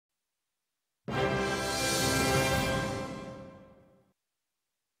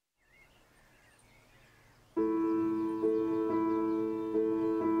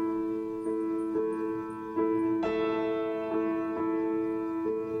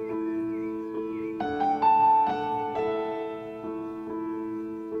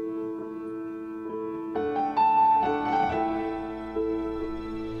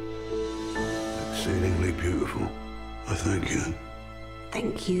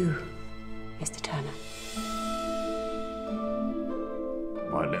like you, Mr. Turner.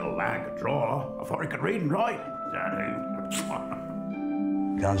 My little lad could draw. I thought he could read and write.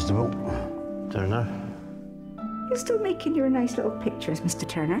 Constable, Turner. You're still making your nice little pictures, Mr.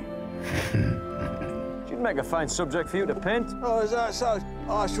 Turner. She'd make a fine subject for you to paint. Oh, is that so?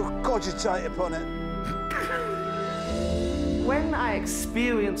 I shall cogitate upon it. When I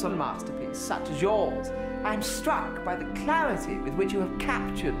experience a masterpiece such as yours, I'm struck by the clarity with which you have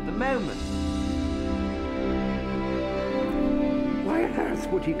captured the moment. Why on earth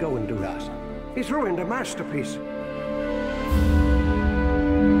would he go and do that? He's ruined a masterpiece.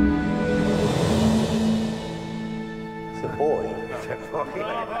 It's a boy.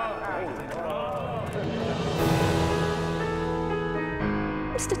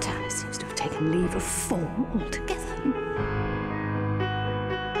 Mr. Turner seems to have taken leave of form altogether.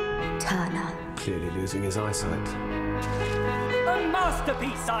 Turner. Clearly losing his eyesight. A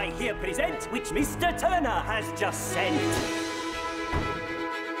masterpiece I here present, which Mr. Turner has just sent.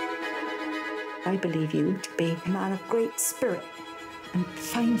 I believe you to be a man of great spirit and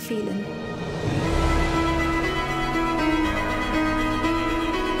fine feeling.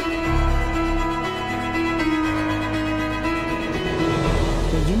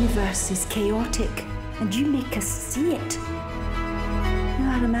 The universe is chaotic, and you make us see it. You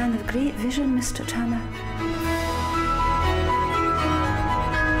are a man of great vision, Mr. Turner.